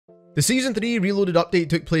The Season 3 Reloaded update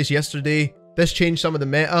took place yesterday. This changed some of the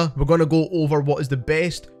meta. We're going to go over what is the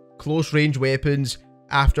best close range weapons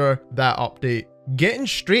after that update. Getting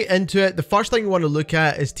straight into it, the first thing we want to look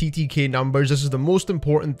at is TTK numbers. This is the most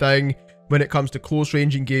important thing when it comes to close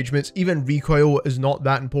range engagements. Even recoil is not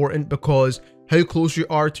that important because how close you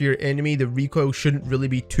are to your enemy, the recoil shouldn't really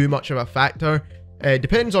be too much of a factor. It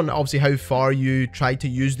depends on obviously how far you try to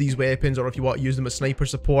use these weapons or if you want to use them as sniper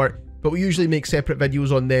support, but we usually make separate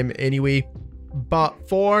videos on them anyway. But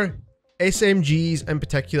for SMGs in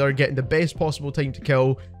particular, getting the best possible time to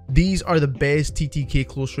kill, these are the best TTK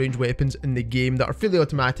close range weapons in the game that are fully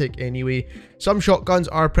automatic anyway. Some shotguns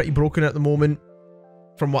are pretty broken at the moment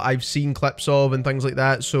from what I've seen clips of and things like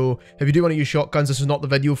that, so if you do want to use shotguns, this is not the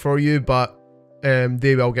video for you, but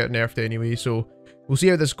they will get nerfed anyway, so we'll see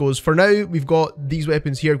how this goes. For now, we've got these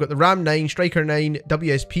weapons here. We've got the Ram 9, Striker 9,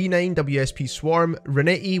 WSP 9, WSP Swarm,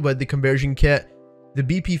 Rennetti with the conversion kit, the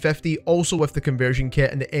BP50 also with the conversion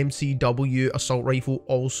kit, and the MCW assault rifle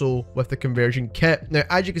also with the conversion kit. Now,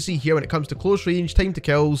 as you can see here, when it comes to close range, time to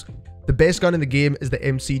kills, the best gun in the game is the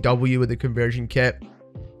MCW with the conversion kit.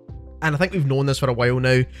 And I think we've known this for a while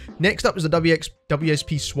now. Next up is the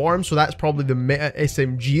WSP Swarm, so that's probably the meta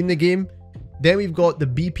SMG in the game. Then we've got the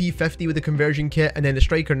BP50 with the conversion kit, and then the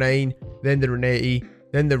Striker 9, then the Rennetti,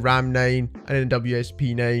 then the Ram 9, and then the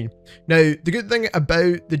WSP 9. Now, the good thing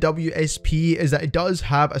about the WSP is that it does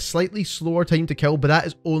have a slightly slower time to kill, but that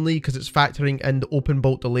is only because it's factoring in the open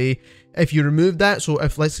bolt delay. If you remove that, so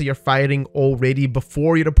if let's say you're firing already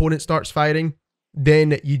before your opponent starts firing,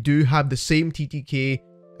 then you do have the same TTK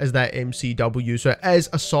as that MCW, so it is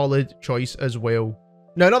a solid choice as well.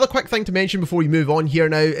 Now, another quick thing to mention before we move on here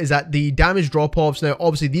now is that the damage drop-offs, now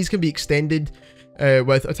obviously these can be extended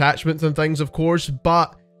with attachments and things, of course,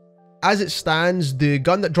 but as it stands, the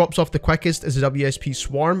gun that drops off the quickest is the WSP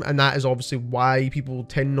Swarm, and that is obviously why people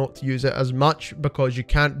tend not to use it as much, because you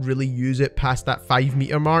can't really use it past that 5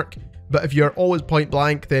 meter mark. But if you're always point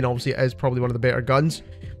blank, then obviously it is probably one of the better guns.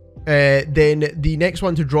 Then the next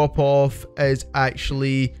one to drop off is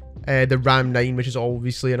actually the Ram 9, which is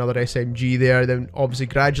obviously another SMG there. Then obviously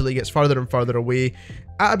gradually gets further and further away.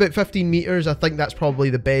 At about 15 meters, I think that's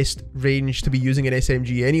probably the best range to be using an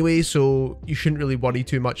SMG anyway, so you shouldn't really worry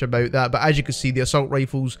too much about that. But as you can see, the assault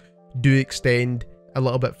rifles do extend a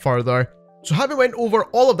little bit further. So having went over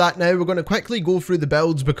all of that now, we're going to quickly go through the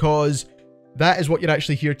builds, because that is what you're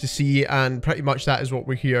actually here to see, and pretty much that is what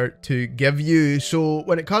we're here to give you. So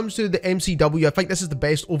when it comes to the MCW, I think this is the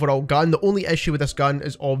best overall gun. The only issue with this gun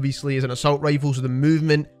is obviously is an assault rifle, so the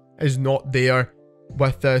movement is not there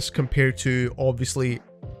with this compared to obviously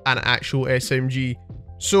an actual SMG.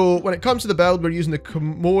 So when it comes to the build, we're using the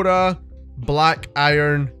Kimura Black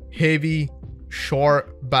Iron Heavy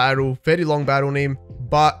Short Barrel, very long barrel name,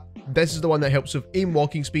 but this is the one that helps with aim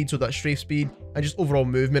walking speed, so that strafe speed, and just overall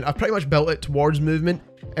movement. I've pretty much built it towards movement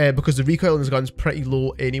because the recoil in this gun's pretty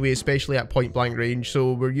low anyway, especially at point blank range.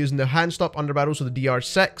 So we're using the hand stop underbarrel, so the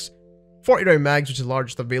DR6, 40 round mags, which is the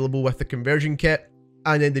largest available with the conversion kit,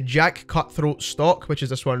 and then the Jack Cutthroat stock, which is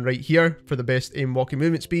this one right here for the best aim walking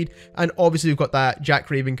movement speed. And obviously we've got that Jack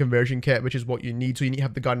Raven conversion kit, which is what you need, so you need to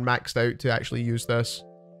have the gun maxed out to actually use this.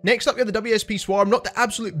 Next up, we have the WSP Swarm. Not the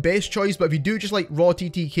absolute best choice, but if you do just like raw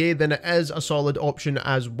TTK, then it is a solid option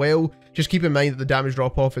as well. Just keep in mind that the damage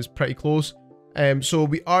drop-off is pretty close. So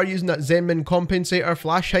we are using that Zenman Compensator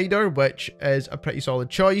Flash Hider, which is a pretty solid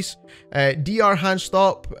choice. DR Hand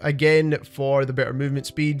Stop, again, for the better movement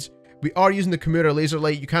speeds. We are using the Kimura Laser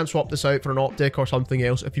Light. You can swap this out for an optic or something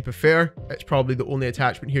else if you prefer. It's probably the only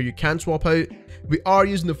attachment here you can swap out. We are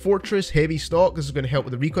using the Fortress Heavy Stock. This is going to help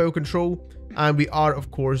with the recoil control. And we are, of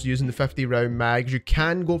course, using the 50 round mags. You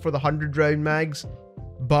can go for the 100 round mags,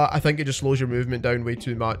 but I think it just slows your movement down way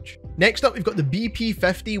too much. Next up, we've got the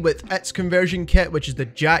BP50 with its conversion kit, which is the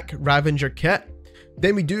Jack Ravager kit.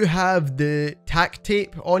 Then we do have the TAQ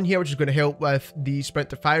tape on here, which is going to help with the sprint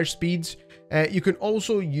to fire speeds. You can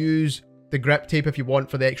also use the grip tape if you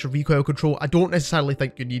want for the extra recoil control. I don't necessarily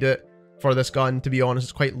think you need it for this gun, to be honest.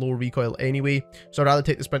 It's quite low recoil anyway, so I'd rather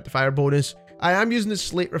take the sprint to fire bonus. I am using the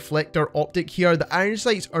slate reflector optic here. The iron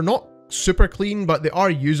sights are not super clean, but they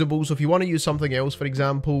are usable, so if you want to use something else, for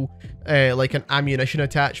example, like an ammunition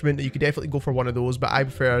attachment, you could definitely go for one of those, but I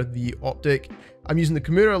prefer the optic. I'm using the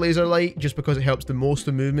Kimura Laser Light just because it helps the most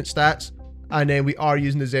of movement stats. And then we are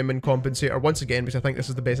using the Zenman Compensator once again, because I think this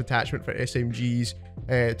is the best attachment for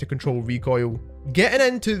SMGs to control recoil. Getting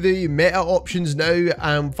into the meta options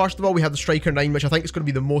now, first of all, we have the Striker 9, which I think is going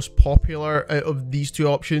to be the most popular out of these two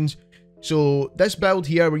options. So this build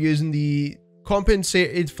here, we're using the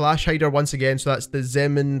compensated flash hider once again, so that's the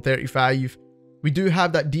Zenman 35 We do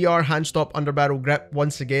have that DR hand stop under barrel grip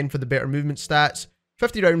once again for the better movement stats.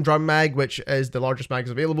 50 round drum mag, which is the largest mags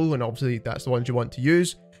available, and obviously that's the ones you want to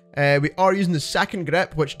use. We are using the SAKIN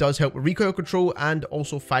grip, which does help with recoil control and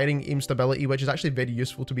also firing aim stability, which is actually very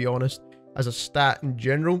useful, to be honest, as a stat in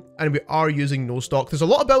general. And we are using no stock. There's a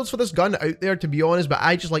lot of builds for this gun out there, to be honest, but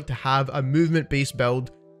I just like to have a movement based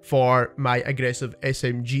build for my aggressive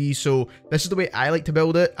SMG. So this is the way I like to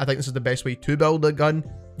build it. I think this is the best way to build a gun.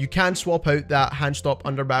 You can swap out that hand stop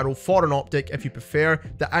under barrel for an optic if you prefer.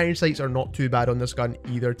 The iron sights are not too bad on this gun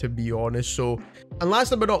either, to be honest. So, and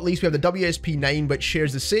last but not least, we have the WSP9, which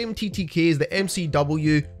shares the same TTK as the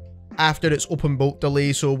MCW after its open bolt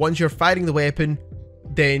delay. So once you're firing the weapon,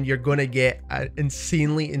 then you're going to get an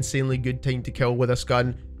insanely good time to kill with this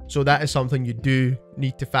gun. So that is something you do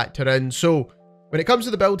need to factor in. So when it comes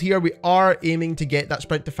to the build here, we are aiming to get that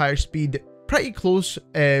sprint to fire speed pretty close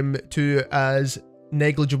to as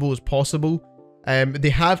negligible as possible. They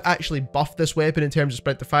have actually buffed this weapon in terms of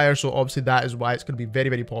sprint to fire, so obviously that is why it's going to be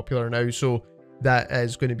very popular now. So that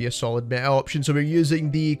is going to be a solid meta option. So we're using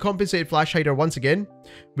the compensated flash hider once again.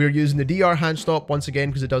 We're using the DR hand stop once again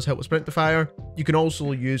because it does help with sprint to fire. You can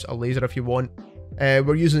also use a laser if you want.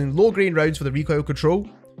 We're using low grain rounds for the recoil control.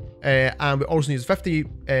 And we also use 50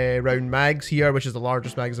 round mags here, which is the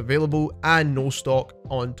largest mags available, and no stock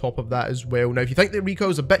on top of that as well. Now, if you think the recoil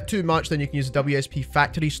is a bit too much, then you can use the WSP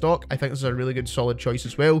factory stock. I think this is a really good solid choice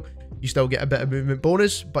as well. You still get a bit of movement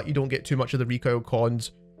bonus, but you don't get too much of the recoil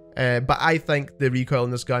cons. But I think the recoil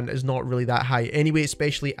in this gun is not really that high anyway,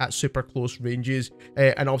 especially at super close ranges.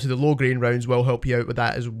 And obviously the low grain rounds will help you out with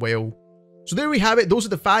that as well. So there we have it. Those are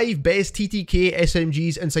the 5 best TTK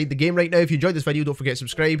SMGs inside the game right now. If you enjoyed this video, don't forget to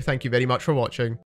subscribe. Thank you very much for watching.